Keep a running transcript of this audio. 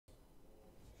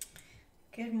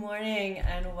Good morning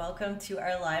and welcome to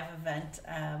our live event.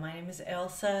 My name is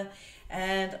Elsa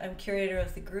and I'm curator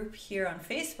of the group here on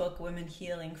Facebook, Women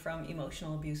Healing from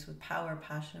Emotional Abuse with Power,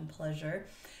 Passion and Pleasure.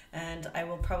 And I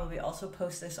will probably also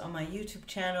post this on my YouTube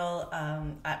channel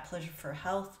at Pleasure for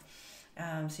Health.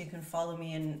 So you can follow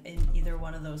me in either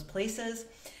one of those places.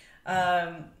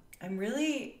 I'm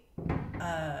really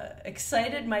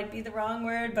excited might be the wrong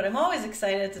word, but I'm always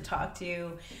excited to talk to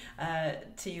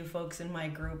you folks in my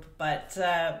group. But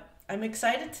I'm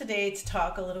excited today to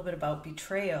talk a little bit about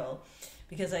betrayal,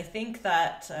 because I think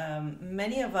that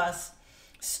many of us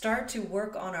start to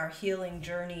work on our healing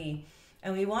journey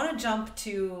and we want to jump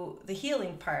to the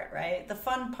healing part, right? The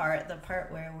fun part, the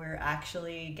part where we're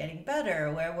actually getting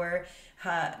better, where we're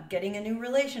getting a new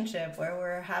relationship, where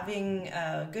we're having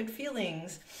good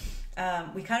feelings.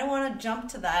 We kind of want to jump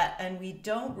to that, and we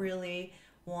don't really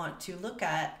want to look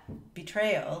at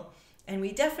betrayal, and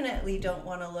we definitely don't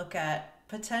want to look at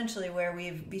potentially where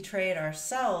we've betrayed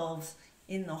ourselves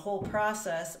in the whole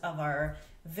process of our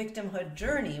victimhood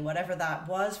journey, whatever that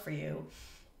was for you.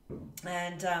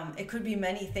 And it could be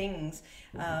many things,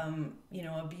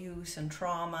 abuse and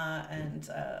trauma and,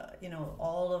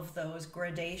 all of those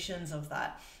gradations of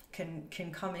that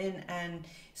can come in. And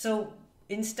so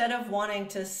instead of wanting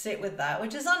to sit with that,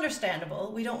 which is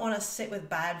understandable, we don't want to sit with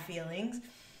bad feelings.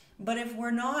 But if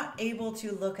we're not able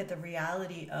to look at the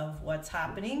reality of what's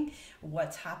happening,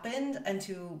 what's happened, and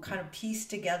to kind of piece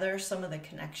together some of the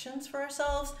connections for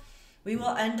ourselves, we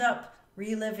will end up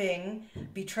reliving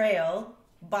betrayal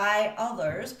by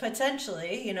others.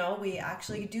 Potentially, we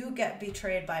actually do get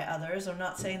betrayed by others. I'm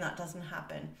not saying that doesn't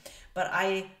happen, but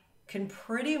I can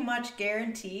pretty much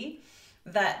guarantee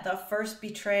that the first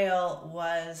betrayal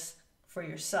was for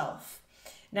yourself.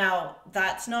 Now,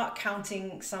 that's not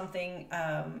counting something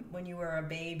when you were a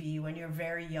baby, when you're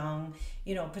very young,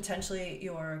 potentially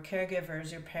your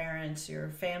caregivers, your parents, your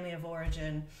family of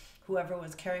origin, whoever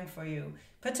was caring for you,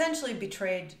 potentially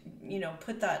betrayed,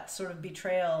 put that sort of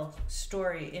betrayal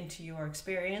story into your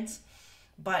experience.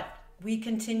 But we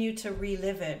continue to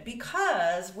relive it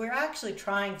because we're actually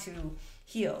trying to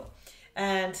heal.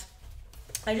 And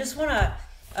I just want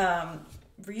to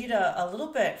read a little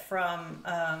bit from,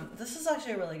 this is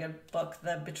actually a really good book,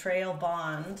 The Betrayal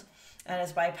Bond, and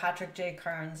it's by Patrick J.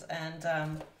 Carnes.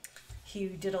 And he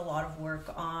did a lot of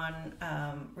work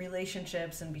on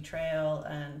relationships and betrayal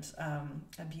and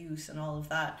abuse and all of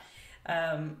that.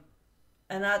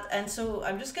 And so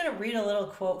I'm just going to read a little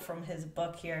quote from his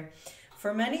book here.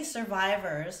 For many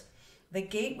survivors, the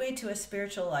gateway to a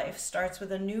spiritual life starts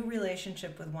with a new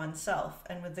relationship with oneself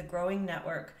and with the growing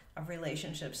network of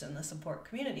relationships in the support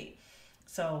community.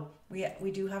 So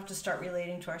we do have to start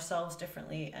relating to ourselves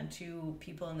differently and to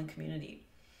people in the community.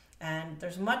 And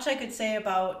there's much I could say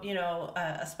about,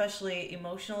 especially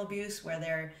emotional abuse,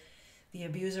 where the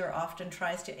abuser often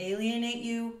tries to alienate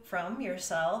you from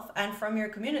yourself and from your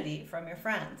community, from your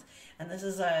friends. And this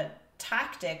is a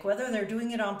tactic, whether they're doing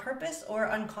it on purpose or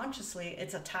unconsciously,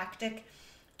 it's a tactic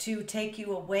to take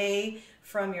you away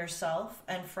from yourself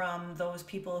and from those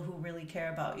people who really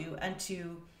care about you, and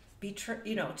to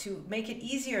to make it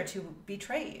easier to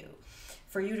betray you,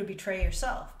 for you to betray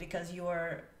yourself, because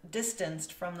you're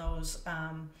distanced from those,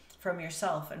 from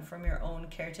yourself and from your own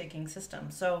caretaking system.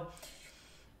 So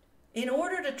in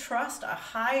order to trust a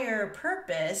higher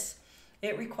purpose,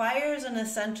 it requires an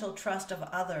essential trust of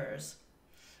others.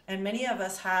 And many of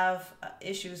us have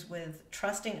issues with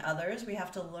trusting others. We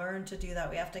have to learn to do that.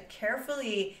 We have to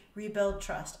carefully rebuild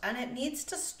trust. And it needs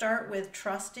to start with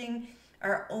trusting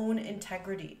our own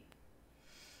integrity.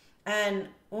 And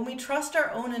when we trust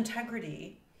our own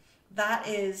integrity, that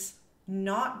is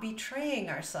not betraying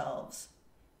ourselves.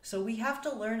 So we have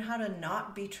to learn how to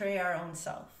not betray our own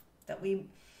self. That we,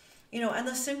 and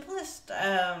the simplest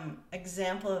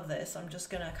example of this, I'm just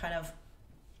going to kind of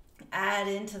add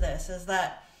into this, is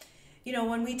that,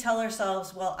 when we tell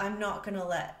ourselves, well, I'm not going to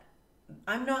let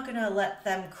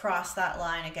them cross that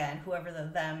line again, whoever the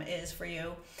them is for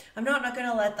you. I'm not going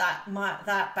to let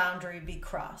that boundary be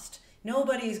crossed.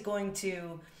 Nobody's going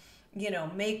to,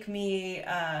 make me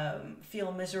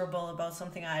feel miserable about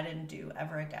something I didn't do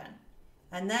ever again.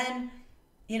 And then,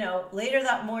 later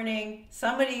that morning,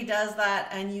 somebody does that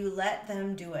and you let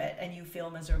them do it and you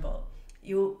feel miserable.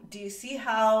 Do you see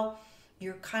how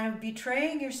you're kind of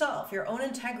betraying yourself, your own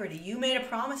integrity? You made a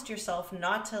promise to yourself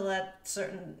not to let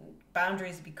certain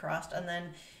boundaries be crossed, and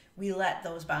then we let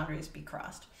those boundaries be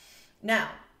crossed. Now,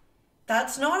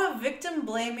 that's not a victim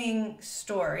blaming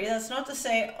story. That's not to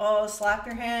say, oh, slap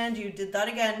your hand, you did that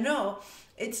again. No,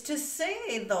 it's to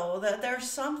say, though, that there's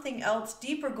something else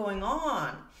deeper going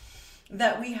on.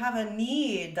 that we have a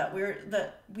need, that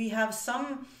we have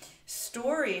some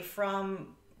story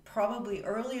from probably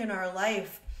early in our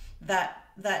life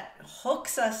that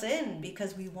hooks us in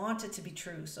because we want it to be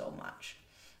true so much.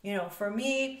 You know, for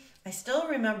me, I still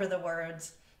remember the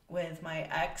words with my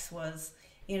ex was,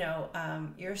 you know,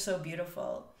 you're so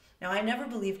beautiful. Now, I never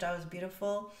believed I was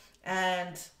beautiful,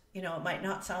 and, you know, it might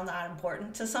not sound that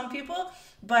important to some people,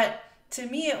 but to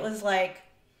me it was like,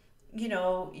 you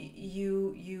know,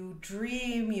 you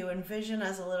dream, you envision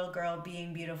as a little girl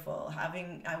being beautiful,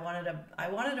 I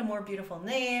wanted a more beautiful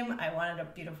name, I wanted a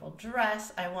beautiful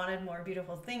dress, I wanted more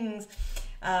beautiful things.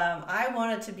 I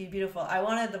wanted to be beautiful. I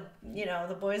wanted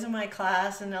the boys in my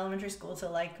class in elementary school to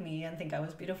like me and think I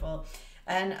was beautiful.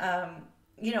 And,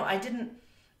 you know, I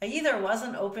either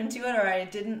wasn't open to it or I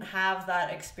didn't have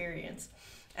that experience.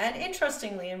 And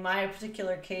interestingly, in my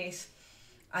particular case,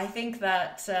 I think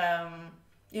that,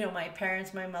 you know, my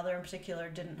parents, my mother in particular,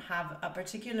 didn't have a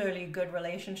particularly good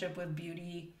relationship with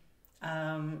beauty.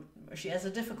 She has a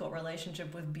difficult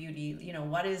relationship with beauty. You know,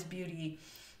 what is beauty?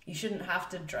 You shouldn't have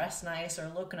to dress nice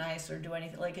or look nice or do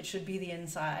anything. Like, it should be the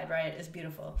inside, right? It's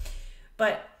beautiful.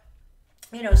 But,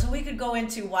 you know, so we could go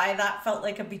into why that felt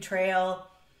like a betrayal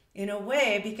in a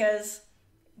way,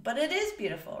 but it is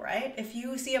beautiful, right? If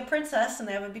you see a princess and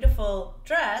they have a beautiful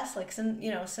dress, like,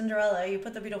 you know, Cinderella, you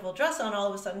put the beautiful dress on, all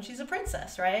of a sudden she's a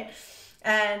princess, right?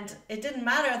 And it didn't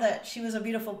matter that she was a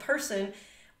beautiful person.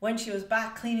 When she was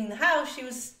back cleaning the house, she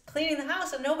was cleaning the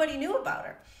house and nobody knew about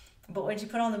her. But when she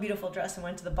put on the beautiful dress and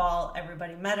went to the ball,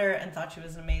 everybody met her and thought she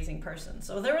was an amazing person.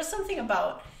 So there was something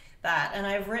about that. And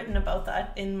I've written about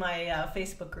that in my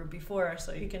Facebook group before,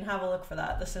 so you can have a look for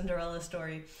that, the Cinderella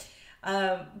story.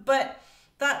 But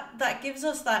that gives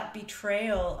us that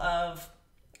betrayal of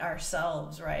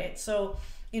ourselves, right? So,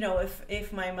 you know,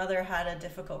 if my mother had a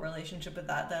difficult relationship with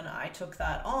that, then I took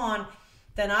that on.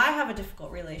 Then I have a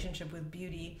difficult relationship with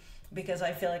beauty, because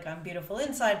I feel like I'm beautiful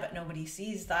inside, but nobody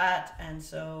sees that. And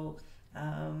so,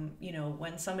 you know,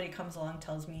 when somebody comes along and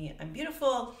tells me I'm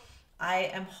beautiful, I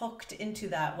am hooked into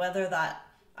that, whether that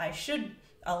I should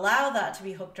allow that to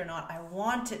be hooked or not. I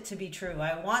want it to be true.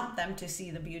 I want them to see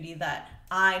the beauty that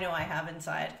I know I have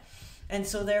inside. And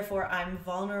so therefore I'm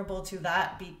vulnerable to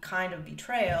that kind of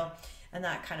betrayal and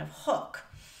that kind of hook.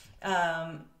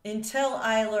 Until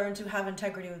I learn to have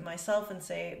integrity with myself and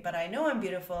say, but I know I'm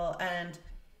beautiful, and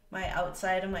my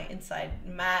outside and my inside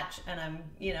match, and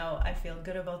I feel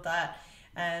good about that.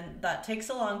 And that takes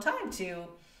a long time to,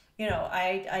 you know,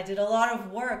 I did a lot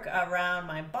of work around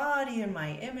my body and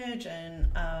my image,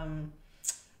 and,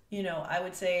 you know, I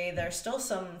would say there's still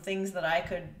some things that I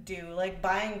could do, like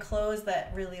buying clothes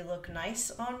that really look nice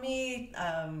on me,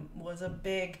 was a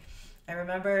big, I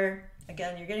remember,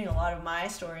 again, you're getting a lot of my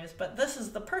stories, but this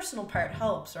is the personal part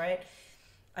helps, right?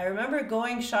 I remember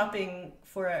going shopping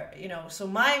for, you know, so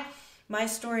my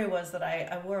story was that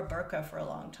I wore a burqa for a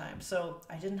long time, so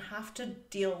I didn't have to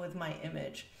deal with my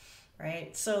image,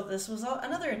 right? So this was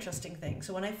another interesting thing.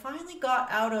 So when I finally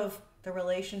got out of the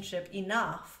relationship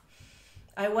enough,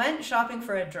 I went shopping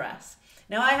for a dress.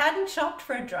 Now, I hadn't shopped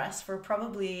for a dress for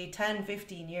probably 10,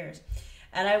 15 years.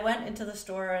 And I went into the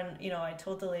store and, you know, I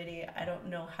told the lady, I don't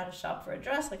know how to shop for a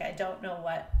dress. Like, I don't know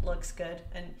what looks good.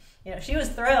 And, you know, she was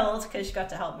thrilled because she got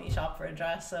to help me shop for a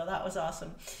dress. So that was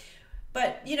awesome.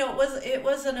 But, you know, it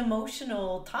was an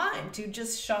emotional time to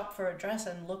just shop for a dress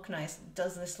and look nice.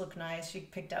 Does this look nice? She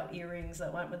picked out earrings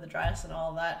that went with the dress and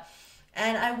all of that.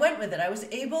 And I went with it. I was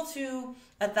able to,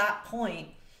 at that point,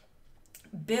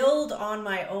 build on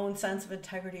my own sense of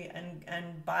integrity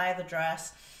and buy the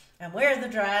dress and wear the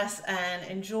dress and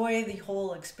enjoy the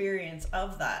whole experience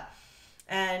of that.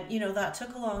 And, you know, that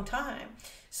took a long time.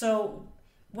 So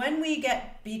when we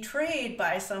get betrayed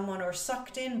by someone or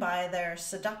sucked in by their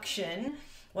seduction,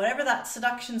 whatever that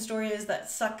seduction story is that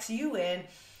sucks you in,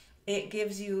 it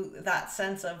gives you that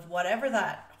sense of whatever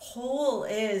that hole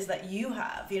is that you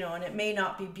have, you know, and it may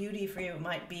not be beauty for you. It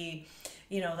might be,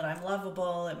 you know, that I'm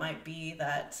lovable. It might be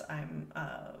that I'm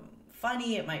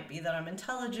funny. It might be that I'm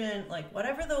intelligent. Like,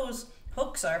 whatever those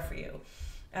hooks are for you,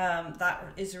 that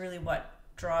is really what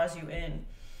draws you in.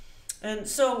 And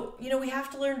so, you know, we have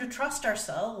to learn to trust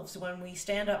ourselves when we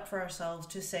stand up for ourselves,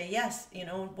 to say, yes, you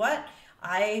know what,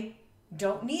 I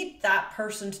don't need that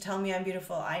person to tell me I'm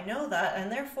beautiful. I know that,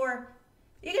 and therefore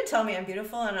you can tell me I'm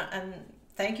beautiful, and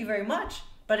thank you very much,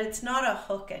 but it's not a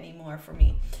hook anymore for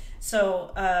me.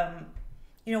 So,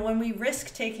 you know, when we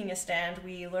risk taking a stand,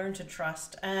 we learn to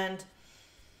trust. And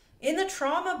in the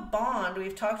trauma bond,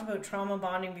 we've talked about trauma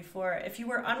bonding before. If you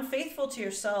were unfaithful to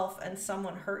yourself and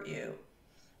someone hurt you,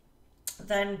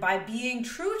 then by being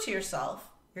true to yourself,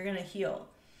 you're going to heal.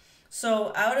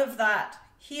 So out of that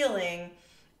healing,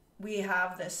 we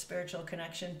have this spiritual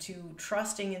connection to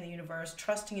trusting in the universe,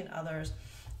 trusting in others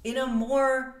in a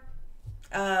more,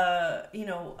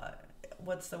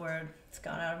 what's the word? It's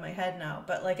gone out of my head now,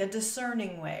 but like a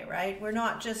discerning way, right? We're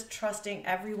not just trusting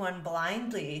everyone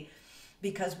blindly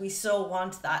because we so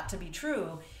want that to be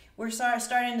true. We're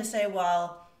starting to say,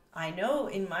 well, I know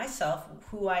in myself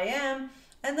who I am,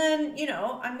 and then,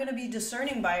 I'm going to be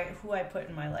discerning by who I put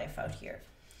in my life out here.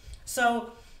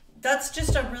 So that's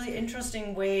just a really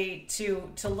interesting way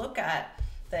to look at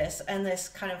this, and this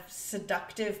kind of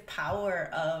seductive power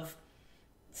of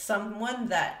someone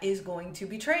that is going to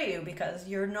betray you because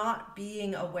you're not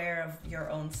being aware of your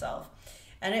own self.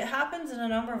 And it happens in a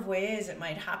number of ways. It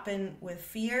might happen with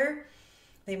fear.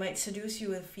 They might seduce you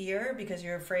with fear because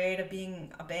you're afraid of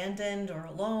being abandoned or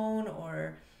alone,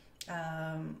 or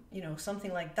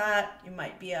something like that. It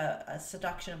might be a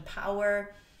seduction of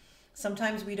power.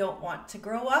 Sometimes we don't want to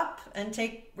grow up and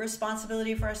take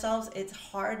responsibility for ourselves. It's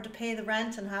hard to pay the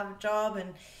rent and have a job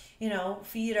and,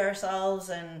 feed ourselves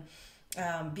and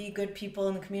be good people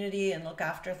in the community and look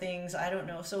after things. I don't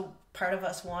know. So part of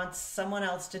us wants someone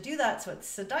else to do that. So it's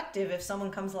seductive if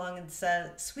someone comes along and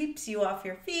sweeps you off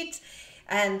your feet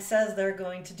and says they're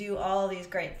going to do all these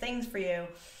great things for you.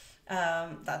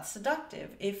 That's seductive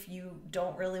if you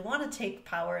don't really want to take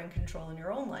power and control in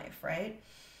your own life, right?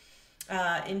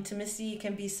 Intimacy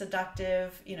can be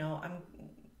seductive.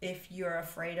 If you're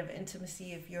afraid of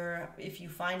intimacy, if you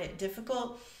find it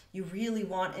difficult, you really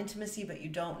want intimacy, but you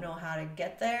don't know how to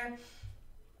get there.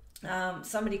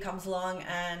 Somebody comes along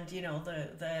and,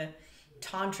 the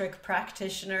tantric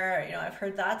practitioner, I've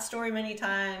heard that story many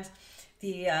times.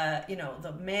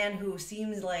 The man who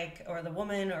seems like, or the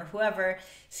woman or whoever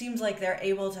seems like they're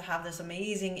able to have this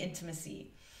amazing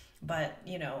intimacy, but,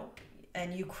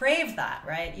 and you crave that,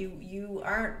 right? You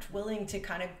aren't willing to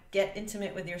kind of get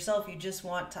intimate with yourself. You just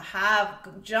want to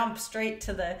jump straight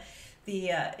to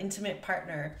the intimate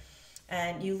partner,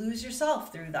 and you lose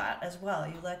yourself through that as well.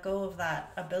 You let go of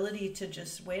that ability to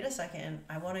just, wait a second,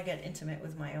 I want to get intimate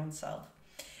with my own self.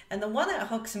 And the one that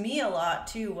hooks me a lot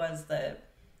too was the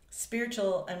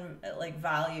spiritual and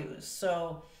values.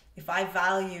 So if I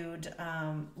valued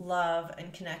love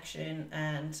and connection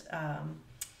and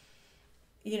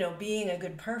being a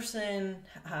good person,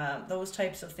 those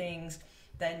types of things,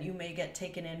 then you may get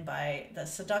taken in by the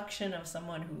seduction of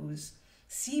someone who's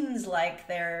seems like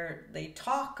they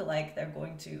talk like they're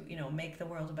going to, make the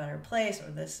world a better place, or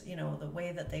this, the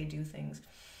way that they do things.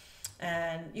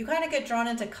 And you kind of get drawn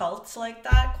into cults like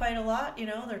that quite a lot.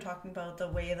 They're talking about the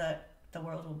way that the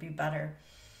world will be better.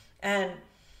 And,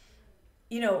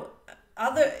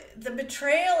 the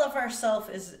betrayal of ourself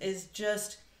is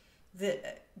just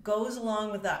goes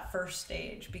along with that first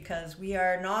stage, because we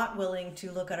are not willing to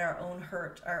look at our own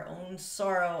hurt, our own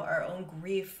sorrow, our own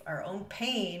grief, our own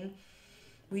pain.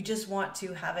 We just want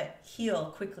to have it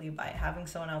heal quickly by having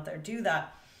someone out there do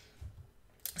that.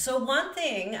 So one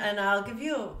thing, and I'll give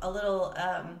you a little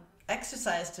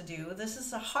exercise to do. This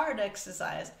is a hard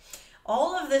exercise.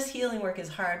 All of this healing work is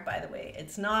hard, by the way.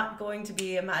 It's not going to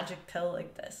be a magic pill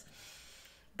like this.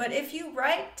 But if you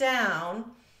write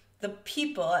down the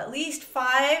people, at least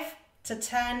 5 to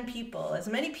 10 people, as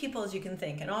many people as you can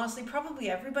think, and honestly, probably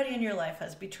everybody in your life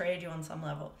has betrayed you on some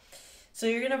level. So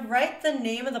you're going to write the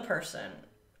name of the person.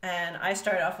 And I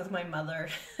start off with my mother,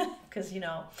 because,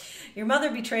 your mother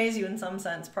betrays you in some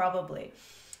sense, probably.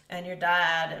 And your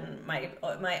dad, and my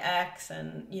ex,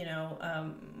 and,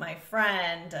 my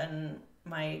friend, and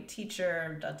my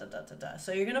teacher,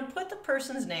 So you're going to put the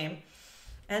person's name,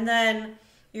 and then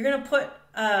you're going to put,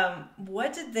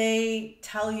 what did they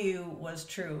tell you was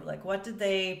true? Like, what did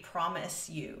they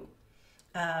promise you?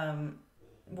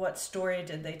 What story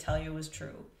did they tell you was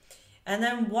true? And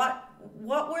then what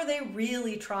were they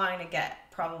really trying to get,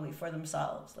 probably, for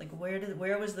themselves? Like,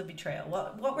 where was the betrayal?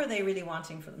 What were they really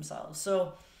wanting for themselves?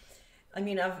 So,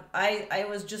 I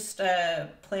was just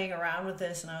playing around with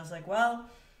this, and I was like, well,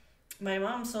 my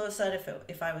mom said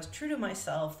if I was true to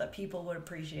myself, that people would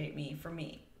appreciate me for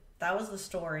me. That was the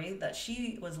story that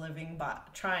she was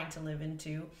trying to live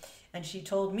into. And she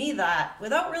told me that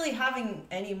without really having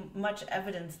much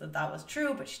evidence that was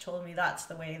true, but she told me that's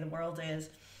the way the world is.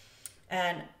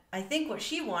 And I think what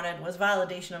she wanted was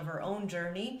validation of her own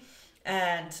journey,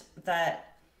 and that,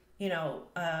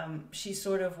 she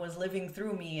sort of was living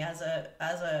through me as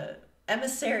a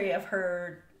emissary of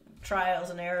her trials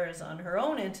and errors on her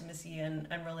own intimacy and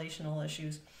relational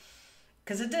issues,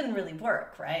 because it didn't really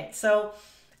work, right? So,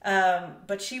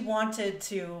 but she wanted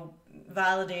to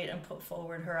validate and put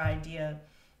forward her idea.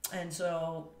 And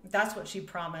so that's what she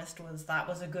promised, that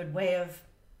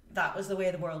was the way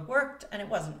the world worked, and it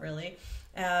wasn't really.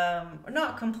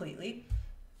 not completely.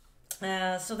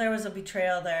 So there was a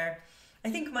betrayal there. I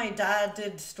think my dad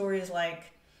did stories like,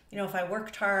 if I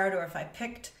worked hard or if I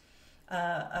picked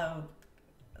an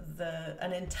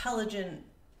intelligent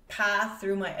path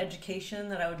through my education,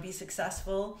 that I would be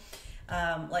successful,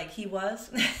 like he was.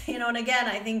 And again,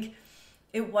 I think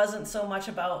it wasn't so much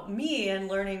about me and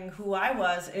learning who I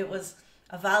was. It was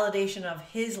a validation of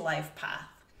his life path.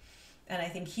 And I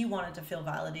think he wanted to feel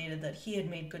validated that he had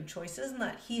made good choices and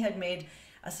that he had made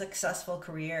a successful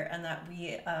career, and that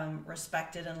we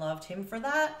respected and loved him for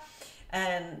that.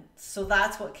 And so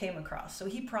that's what came across. So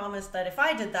he promised that if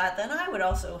I did that, then I would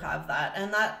also have that.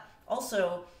 And that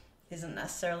also isn't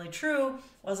necessarily true,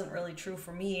 wasn't really true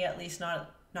for me, at least not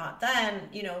then.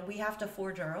 We have to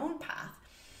forge our own path.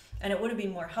 And it would have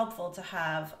been more helpful to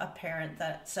have a parent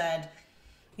that said,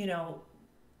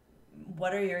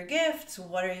 what are your gifts?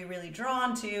 What are you really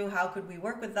drawn to? How could we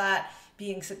work with that?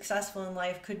 Being successful in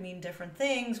life could mean different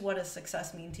things. What does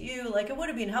success mean to you? Like, it would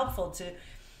have been helpful to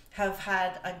have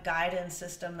had a guidance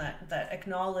system that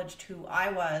acknowledged who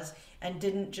I was and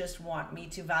didn't just want me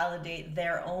to validate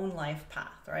their own life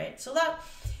path, right? So that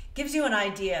gives you an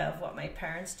idea of what my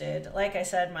parents did. Like I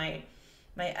said, my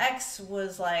ex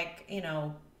was like,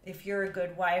 if you're a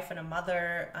good wife and a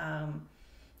mother,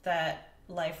 that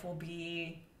life will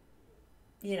be,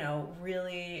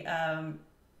 really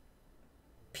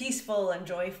peaceful and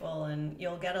joyful, and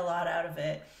you'll get a lot out of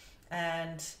it.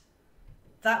 And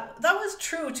that was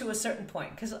true to a certain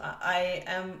point, because I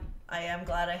am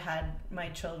glad I had my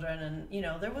children,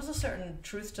 and there was a certain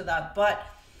truth to that. But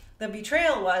the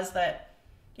betrayal was that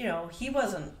he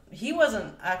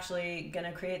wasn't actually going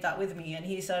to create that with me, and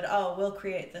he said, oh, we'll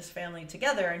create this family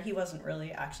together, and he wasn't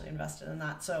really actually invested in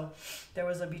that. So there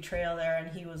was a betrayal there, and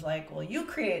he was like, well, you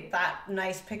create that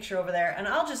nice picture over there and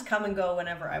I'll just come and go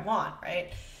whenever I want,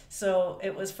 right? So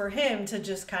it was for him to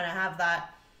just kind of have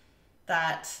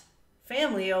that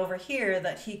family over here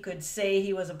that he could say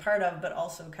he was a part of, but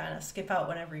also kind of skip out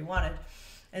whenever he wanted.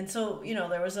 And so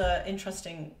there was a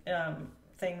interesting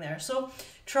thing there. So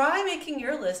try making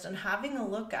your list and having a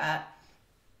look at,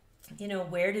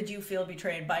 where did you feel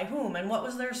betrayed, by whom, and what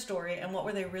was their story, and what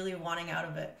were they really wanting out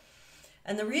of it.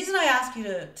 And the reason I ask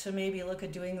you to maybe look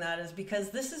at doing that is because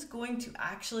this is going to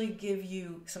actually give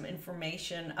you some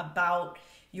information about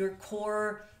your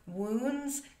core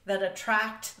wounds that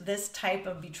attract this type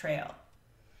of betrayal.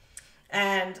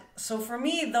 And so for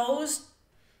me, those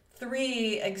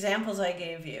 3 examples I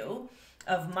gave you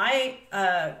of my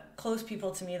close people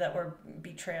to me that were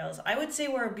betrayals, I would say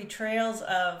were betrayals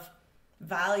of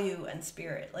value and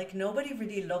spirit. Like, nobody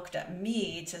really looked at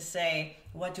me to say,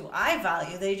 what do I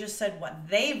value? They just said what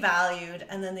they valued,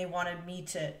 and then they wanted me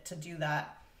to do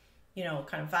that,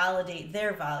 kind of validate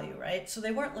their value, right? So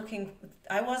they weren't looking,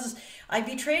 I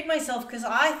betrayed myself because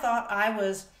I thought I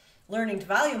was learning to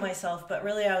value myself, but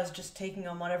really I was just taking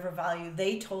on whatever value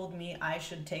they told me I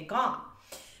should take on.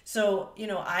 So,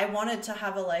 I wanted to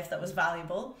have a life that was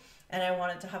valuable, and I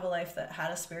wanted to have a life that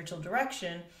had a spiritual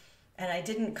direction, and I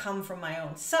didn't come from my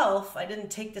own self. I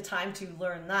didn't take the time to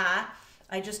learn that.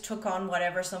 I just took on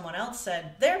whatever someone else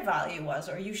said their value was,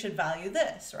 or you should value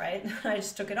this, right? I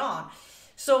just took it on.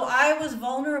 So I was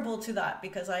vulnerable to that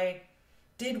because I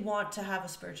did want to have a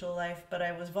spiritual life, but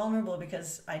I was vulnerable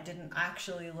because I didn't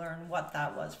actually learn what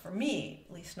that was for me,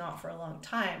 at least not for a long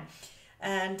time.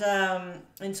 And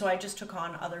so I just took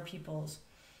on other people's,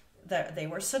 that they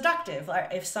were seductive.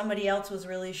 If somebody else was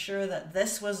really sure that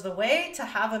this was the way to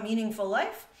have a meaningful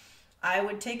life, I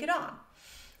would take it on.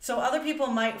 So other people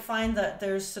might find that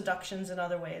there's seductions in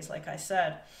other ways, like I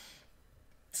said.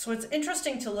 So it's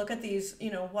interesting to look at these,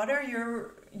 what are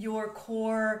your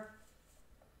core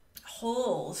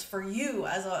holes for you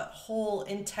as a whole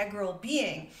integral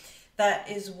being that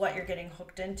is what you're getting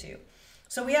hooked into.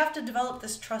 So we have to develop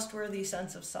this trustworthy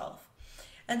sense of self.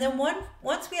 And then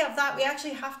once we have that, we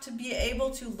actually have to be able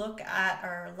to look at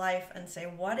our life and say,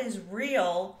 what is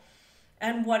real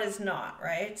and what is not,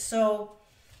 right? So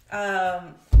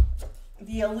the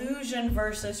illusion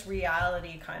versus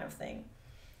reality kind of thing.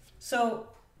 So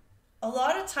a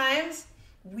lot of times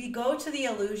we go to the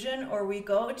illusion, or we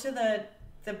go to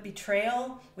the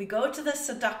betrayal, we go to the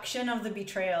seduction of the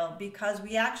betrayal because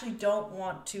we actually don't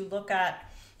want to look at,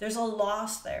 there's a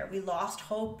loss there. We lost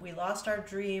hope, we lost our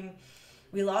dream,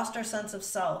 we lost our sense of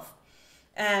self.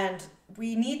 And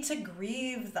we need to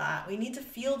grieve that. We need to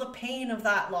feel the pain of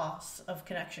that loss of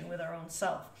connection with our own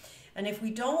self. And if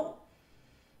we don't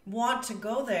want to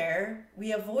go there,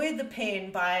 we avoid the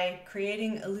pain by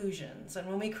creating illusions. And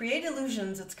when we create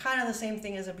illusions, it's kind of the same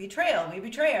thing as a betrayal. We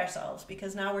betray ourselves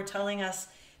because now we're telling us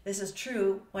this is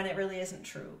true when it really isn't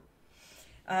true.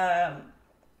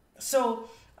 So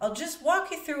I'll just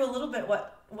walk you through a little bit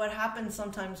what happens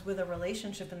sometimes with a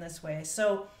relationship in this way.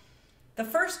 So the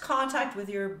first contact with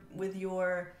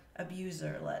your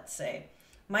abuser, let's say,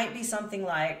 might be something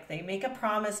like they make a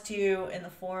promise to you in the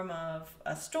form of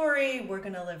a story. We're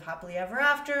going to live happily ever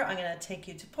after. I'm going to take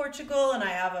you to Portugal and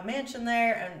I have a mansion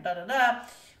there and da da da.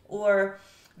 Or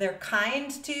they're kind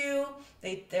to you.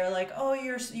 They're like, oh,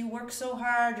 you work so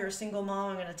hard. You're a single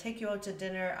mom. I'm going to take you out to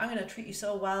dinner. I'm going to treat you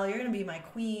so well. You're going to be my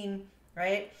queen,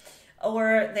 right?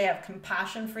 Or they have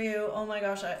compassion for you. Oh my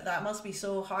gosh, that must be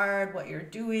so hard what you're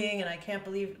doing and I can't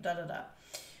believe da da da.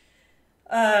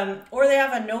 Or they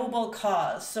have a noble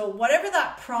cause. So whatever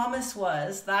that promise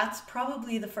was, that's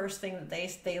probably the first thing that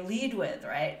they lead with,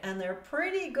 right? And they're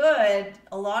pretty good.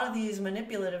 A lot of these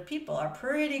manipulative people are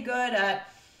pretty good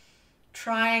at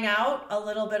trying out a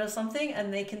little bit of something,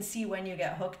 and they can see when you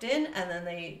get hooked in, and then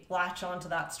they latch onto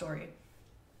that story.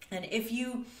 And it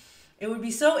would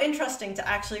be so interesting to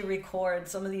actually record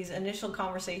some of these initial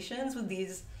conversations with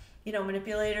these,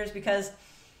 manipulators, because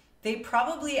they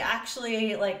probably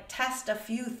actually like test a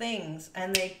few things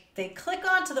and they click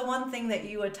onto the one thing that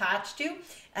you attach to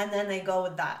and then they go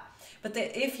with that. But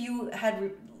if you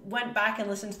had went back and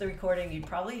listened to the recording, you'd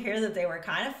probably hear that they were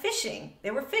kind of fishing.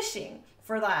 They were fishing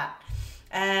for that.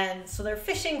 And so they're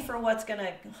fishing for what's going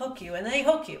to hook you, and they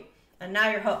hook you and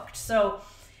now you're hooked. So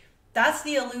that's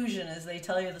the illusion, as they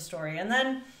tell you the story. And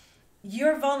then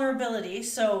your vulnerability.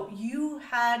 So you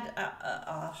had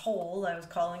a hole, I was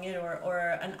calling it,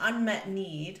 or an unmet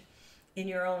need in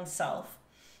your own self,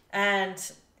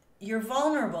 and you're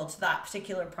vulnerable to that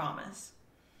particular promise.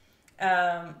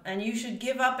 And you should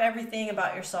give up everything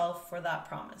about yourself for that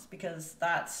promise, because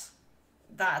that's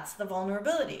the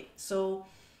vulnerability. So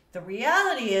the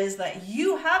reality is that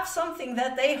you have something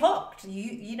that they hooked.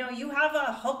 You have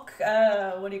a hook,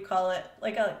 what do you call it?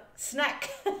 Like a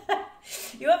snack.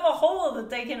 You have a hole that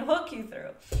they can hook you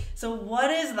through. So what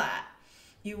is that?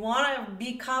 You want to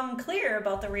become clear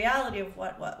about the reality of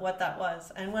what that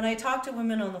was. And when I talk to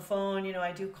women on the phone,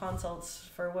 I do consults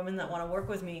for women that want to work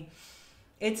with me.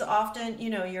 It's often,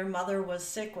 your mother was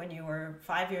sick when you were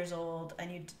 5 years old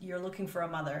and you're looking for a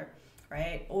mother,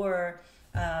 right? Or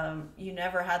you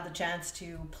never had the chance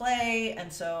to play,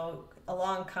 and so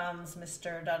along comes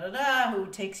Mr. Da-da-da, who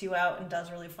takes you out and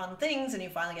does really fun things, and you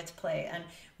finally get to play. And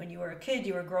when you were a kid,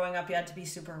 you were growing up, you had to be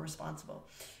super responsible,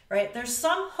 right? There's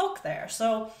some hook there.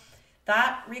 So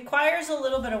that requires a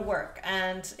little bit of work.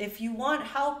 And if you want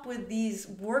help with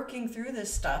working through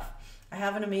this stuff, I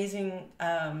have an amazing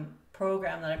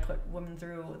program that I put women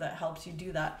through that helps you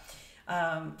do that.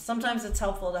 Sometimes it's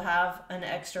helpful to have an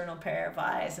external pair of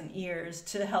eyes and ears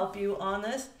to help you on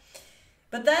this.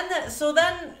 But so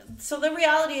the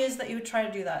reality is that you would try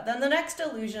to do that. Then the next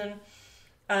illusion,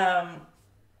 the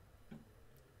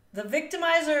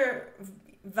victimizer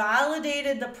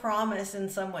validated the promise in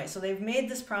some way. So they've made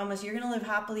this promise, you're going to live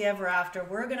happily ever after.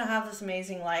 We're going to have this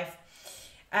amazing life.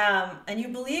 And you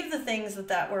believe the things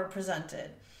that were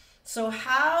presented. So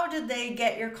how did they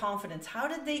get your confidence? How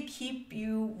did they keep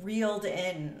you reeled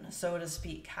in, so to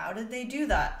speak? How did they do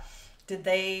that? Did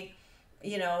they,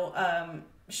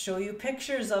 show you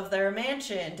pictures of their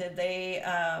mansion? Did they,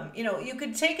 you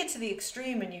could take it to the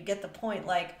extreme and you get the point.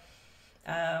 Like,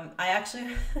 I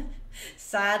actually,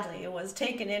 sadly, was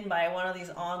taken in by one of these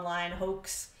online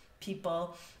hoax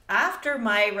people after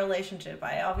my relationship.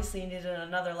 I obviously needed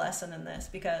another lesson in this,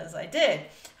 because I did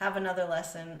have another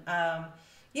lesson.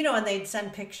 And they'd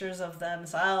send pictures of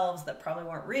themselves that probably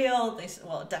weren't real.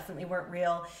 Definitely weren't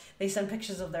real. They send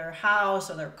pictures of their house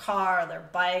or their car or their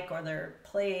bike or their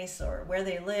place or where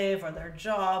they live or their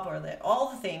job or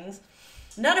all the things,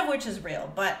 none of which is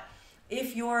real. But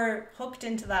if you're hooked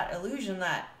into that illusion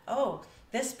that, oh,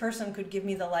 this person could give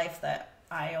me the life that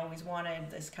I always wanted,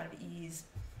 this kind of ease,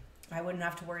 I wouldn't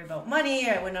have to worry about money,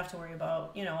 I wouldn't have to worry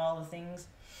about, all the things.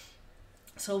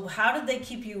 So how did they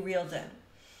keep you reeled in?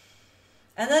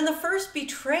 And then the first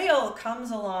betrayal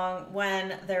comes along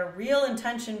when their real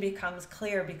intention becomes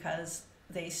clear, because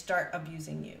they start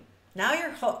abusing you. Now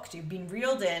you're hooked. You've been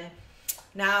reeled in.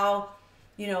 Now,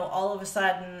 all of a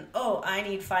sudden, oh, I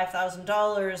need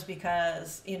 $5,000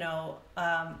 because,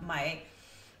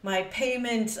 my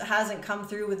payment hasn't come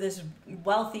through with this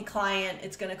wealthy client.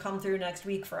 It's going to come through next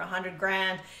week for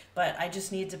 $100,000, but I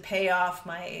just need to pay off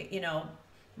my,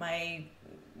 my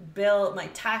bill, my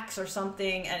tax or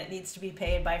something, and it needs to be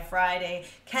paid by Friday.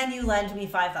 Can you lend me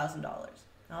 $5,000?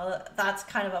 Now, that's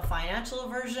kind of a financial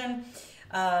version.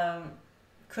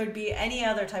 Could be any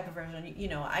other type of version.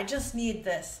 I just need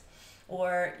this.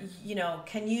 Or,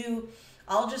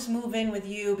 I'll just move in with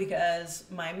you because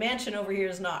my mansion over here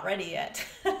is not ready yet.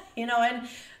 And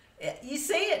you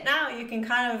say it now, you can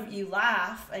you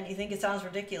laugh and you think it sounds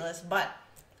ridiculous, but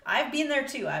I've been there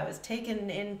too. I was taken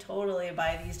in totally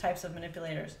by these types of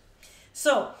manipulators.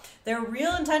 So their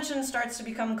real intention starts to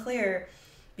become clear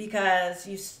because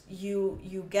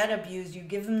you get abused, you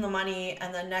give them the money,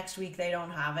 and then next week they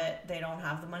don't have it. They don't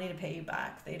have the money to pay you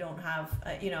back. They don't have,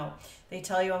 they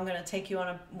tell you, I'm going to take you on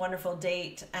a wonderful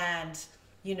date, and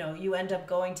you end up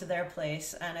going to their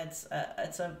place, and it's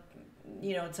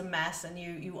a mess, and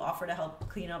you offer to help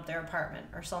clean up their apartment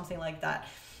or something like that.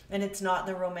 And it's not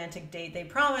the romantic date they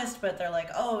promised, but they're like,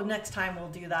 oh, next time we'll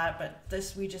do that, but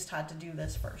we just had to do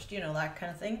this first, that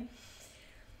kind of thing.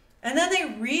 And then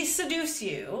they re-seduce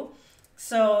you.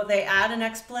 So they add an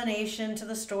explanation to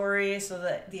the story so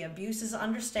that the abuse is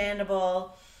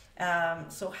understandable.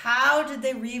 So how did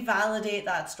they revalidate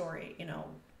that story?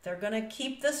 They're going to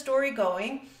keep the story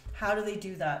going. How do they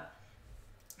do that?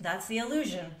 That's the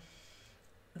illusion.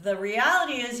 The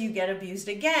reality is you get abused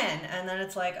again. And then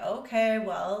it's like, okay,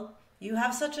 well, you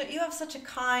have such a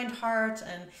kind heart,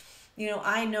 and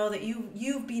I know that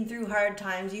you've been through hard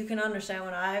times. You can understand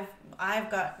when I've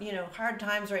got, hard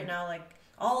times right now. Like,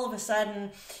 all of a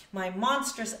sudden my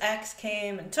monstrous ex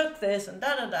came and took this and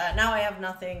da-da-da. Now I have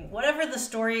nothing. Whatever the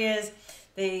story is,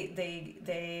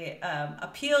 they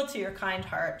appeal to your kind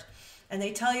heart, and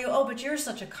they tell you, oh, but you're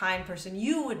such a kind person.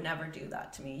 You would never do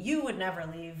that to me. You would never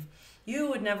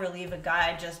leave a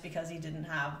guy just because he didn't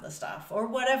have the stuff, or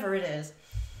whatever it is.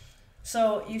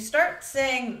 So you start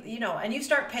saying, and you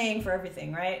start paying for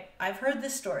everything, right? I've heard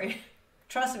this story.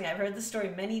 Trust me, I've heard this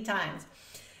story many times.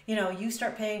 You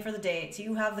start paying for the dates,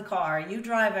 you have the car, you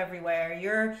drive everywhere,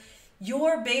 you're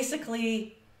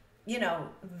basically,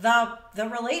 the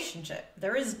relationship.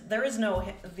 There is no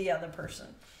the other person.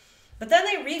 But then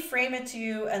they reframe it to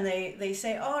you, and they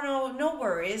say, oh, no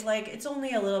worries. Like, it's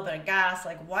only a little bit of gas.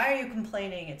 Like, why are you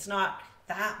complaining? It's not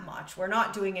that much. We're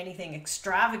not doing anything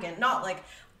extravagant. Not like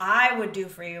I would do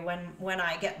for you when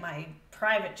I get my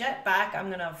private jet back. I'm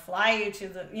going to fly you to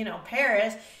the,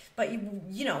 Paris. But,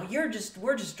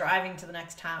 we're just driving to the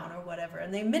next town or whatever.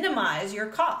 And they minimize your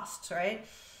costs, right?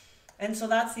 And so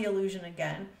that's the illusion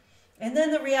again. And then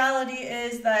the reality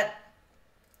is that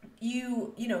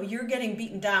you're getting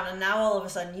beaten down, and now all of a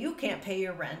sudden you can't pay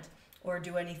your rent or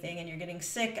do anything, and you're getting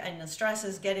sick, and the stress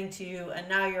is getting to you, and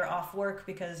now you're off work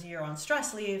because you're on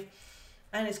stress leave,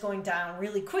 and it's going down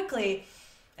really quickly,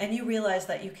 and you realize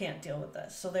that you can't deal with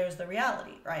this. So there's the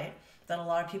reality, right, that a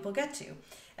lot of people get to.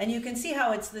 And you can see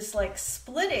how it's this like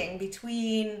splitting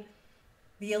between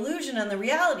the illusion and the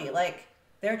reality. Like,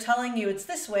 they're telling you it's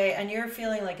this way, and you're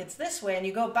feeling like it's this way, and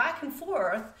you go back and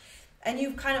forth, and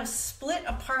you've kind of split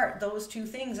apart those two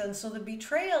things. And so the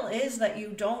betrayal is that you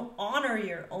don't honor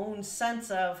your own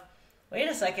sense of, wait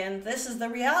a second, this is the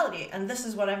reality, and this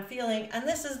is what I'm feeling, and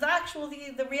this is actually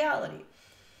the reality.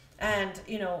 And,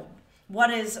 what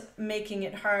is making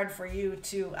it hard for you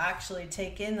to actually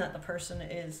take in that the person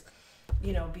is,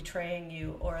 betraying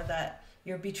you, or that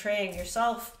you're betraying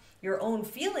yourself, your own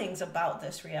feelings about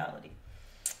this reality.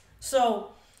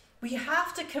 So we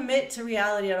have to commit to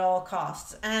reality at all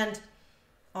costs. And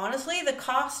honestly, the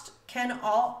cost can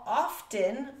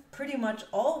often, pretty much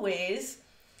always,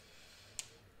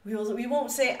 we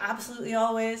won't say absolutely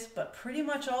always, but pretty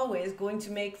much always going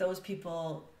to make those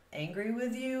people angry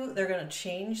with you. They're going to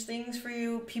change things for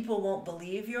you. People won't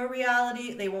believe your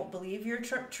reality. They won't believe your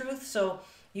truth. So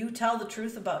you tell the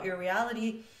truth about your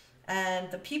reality,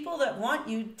 and the people that want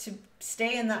you to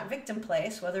stay in that victim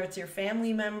place, whether it's your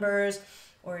family members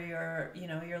or your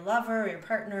lover, or your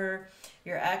partner,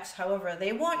 your ex, however,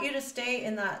 they want you to stay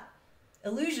in that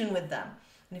illusion with them.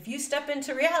 And if you step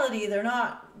into reality, they're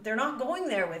not going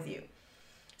there with you.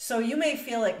 So you may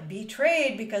feel like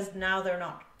betrayed because now they're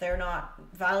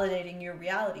not validating your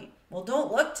reality. Well,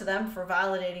 don't look to them for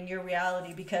validating your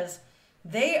reality, because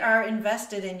they are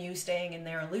invested in you staying in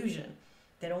their illusion.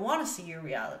 They don't want to see your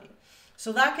reality.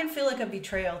 So that can feel like a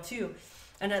betrayal too.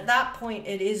 And at that point,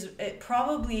 it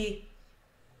probably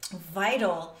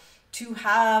vital to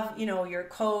have, your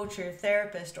coach or your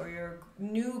therapist or your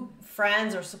new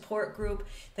friends or support group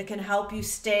that can help you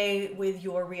stay with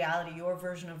your reality, your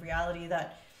version of reality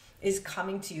that is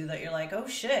coming to you, that you're like, oh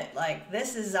shit, like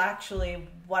this is actually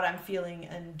what I'm feeling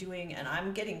and doing, and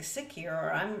I'm getting sick here,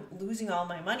 or I'm losing all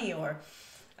my money, or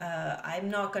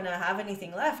I'm not gonna have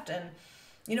anything left. And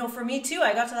for me too,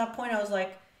 I got to that point, I was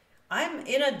like, I'm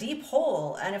in a deep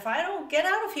hole, and if I don't get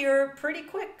out of here pretty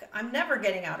quick, I'm never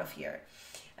getting out of here.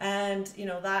 And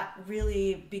that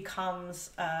really becomes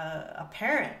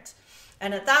apparent.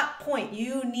 And at that point,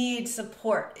 you need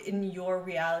support in your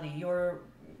reality, your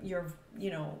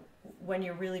when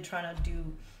you're really trying to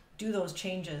do those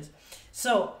changes.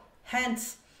 So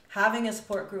Hence, having a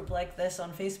support group like this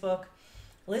on Facebook,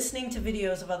 listening to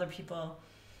videos of other people,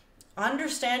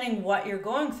 understanding what you're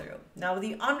going through. Now,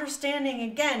 the understanding,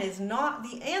 again, is not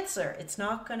the answer. It's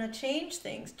not going to change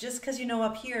things. Just because you know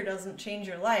up here doesn't change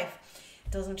your life.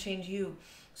 It doesn't change you.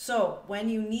 So when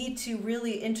you need to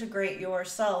really integrate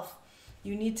yourself,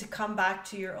 you need to come back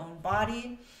to your own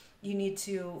body. You need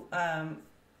to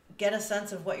get a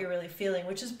sense of what you're really feeling,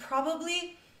 which is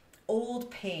probably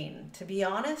old pain. To be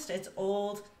honest, it's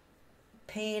old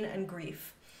pain and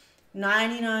grief.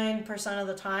 99% of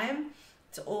the time,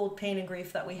 it's old pain and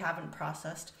grief that we haven't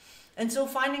processed. And so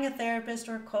finding a therapist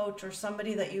or a coach or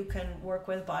somebody that you can work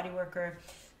with, body worker,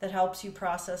 that helps you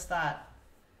process that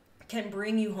can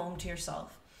bring you home to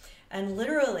yourself. And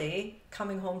literally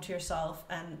coming home to yourself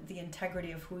and the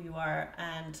integrity of who you are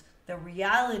and the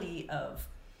reality of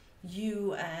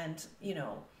you and, you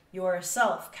know,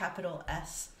 yourself, capital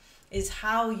S, is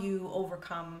how you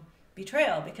overcome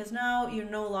betrayal. Because now you're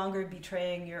no longer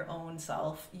betraying your own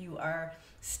self. You are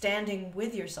standing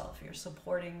with yourself. You're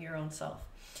supporting your own self.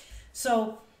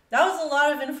 So that was a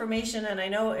lot of information, and I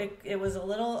know it was a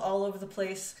little all over the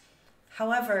place.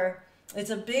 However, it's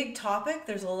a big topic.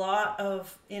 There's a lot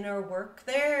of inner work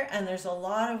there, and there's a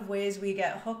lot of ways we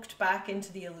get hooked back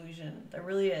into the illusion. There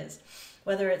really is.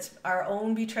 Whether it's our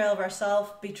own betrayal of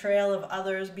ourselves, betrayal of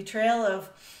others, betrayal of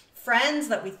friends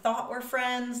that we thought were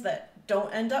friends that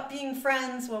don't end up being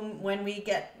friends when we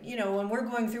get, you know, when we're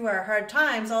going through our hard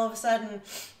times, all of a sudden,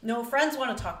 no friends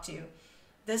want to talk to you.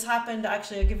 This happened,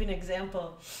 actually, I'll give you an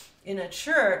example. In a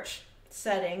church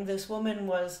setting, this woman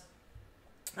was,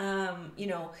 you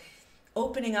know,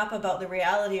 opening up about the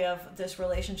reality of this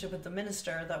relationship with the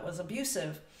minister that was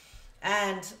abusive.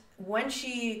 And when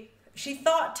she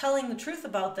thought telling the truth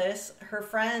about this, her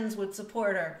friends would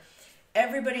support her.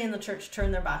 Everybody in the church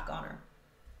turned their back on her.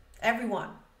 Everyone.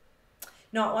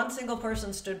 Not one single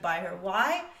person stood by her.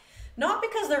 Why? Not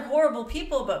because they're horrible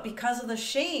people, but because of the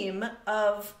shame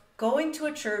of going to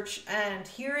a church and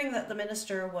hearing that the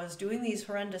minister was doing these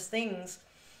horrendous things,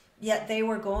 yet they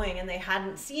were going and they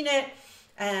hadn't seen it.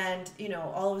 And, you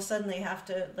know, all of a sudden they have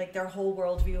to, like, their whole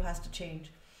worldview has to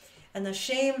change. And the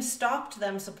shame stopped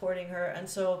them supporting her. And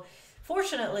so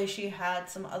fortunately she had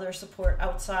some other support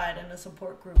outside and a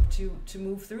support group to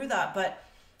move through that. But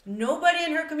nobody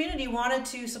in her community wanted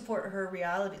to support her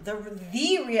reality, the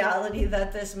reality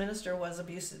that this minister was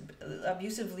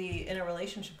abusively in a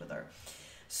relationship with her.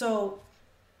 So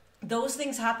those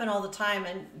things happen all the time,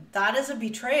 and that is a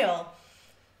betrayal,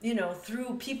 you know,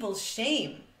 through people's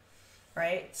shame,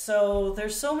 right? So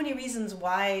there's so many reasons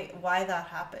why that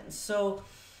happens. So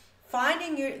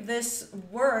finding this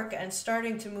work and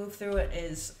starting to move through it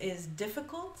is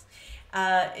difficult.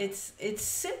 It's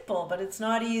simple, but it's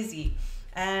not easy.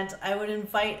 And I would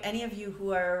invite any of you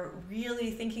who are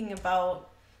really thinking about,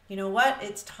 you know what,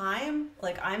 it's time,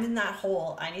 like I'm in that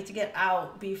hole, I need to get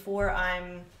out before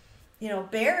I'm, you know,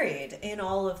 buried in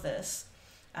all of this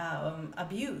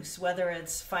abuse, whether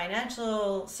it's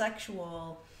financial,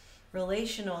 sexual,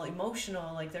 relational,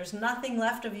 emotional, like there's nothing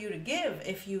left of you to give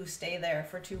if you stay there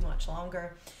for too much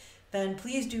longer, then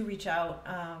please do reach out.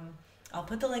 I'll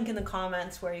put the link in the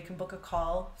comments where you can book a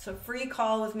call. It's a free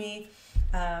call with me.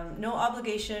 No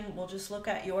obligation. We'll just look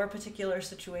at your particular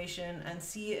situation and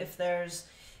see if there's,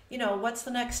 you know, what's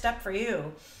the next step for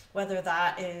you. Whether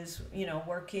that is, you know,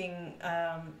 working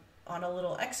on a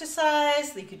little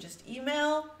exercise, you could just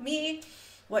email me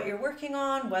what you're working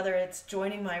on, whether it's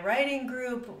joining my writing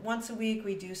group. Once a week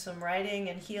we do some writing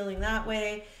and healing that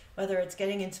way, whether it's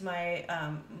getting into my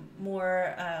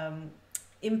more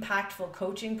impactful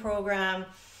coaching program,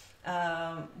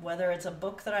 whether it's a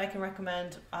book that I can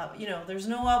recommend, you know, there's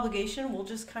no obligation. We'll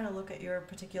just kind of look at your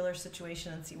particular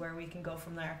situation and see where we can go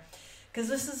from there. Because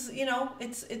this is, you know,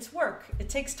 it's work. It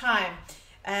takes time.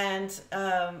 And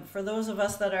for those of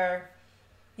us that are,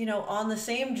 you know, on the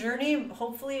same journey,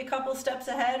 hopefully a couple steps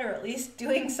ahead, or at least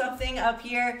doing something up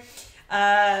here,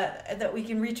 that we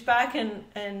can reach back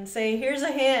and say, here's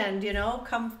a hand, you know,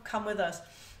 come with us.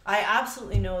 I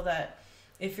absolutely know that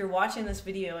if you're watching this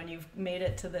video and you've made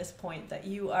it to this point, that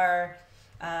you are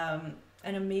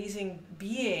an amazing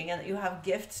being and that you have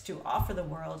gifts to offer the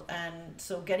world. And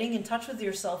so getting in touch with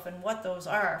yourself and what those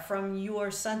are from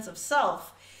your sense of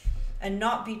self and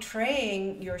not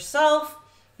betraying yourself,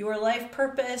 your life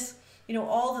purpose, you know,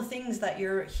 all the things that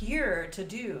you're here to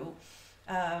do.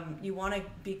 You want to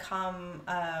become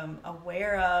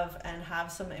aware of and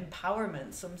have some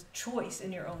empowerment, some choice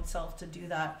in your own self to do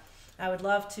that. I would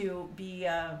love to be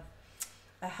a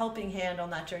helping hand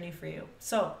on that journey for you.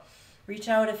 So reach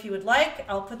out if you would like.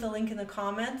 I'll put the link in the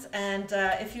comments. And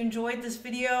if you enjoyed this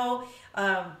video,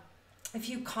 if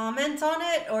you comment on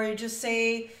it, or you just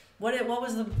say what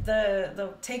was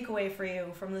the takeaway for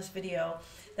you from this video,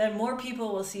 then more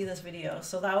people will see this video.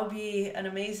 So that would be an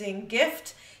amazing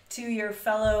gift to your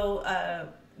fellow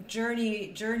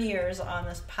journeyers on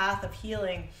this path of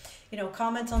healing. You know,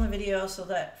 comment on the video so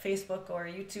that Facebook or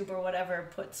YouTube or whatever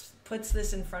puts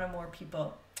this in front of more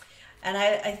people. And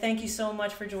I thank you so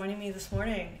much for joining me this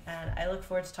morning, and I look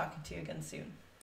forward to talking to you again soon.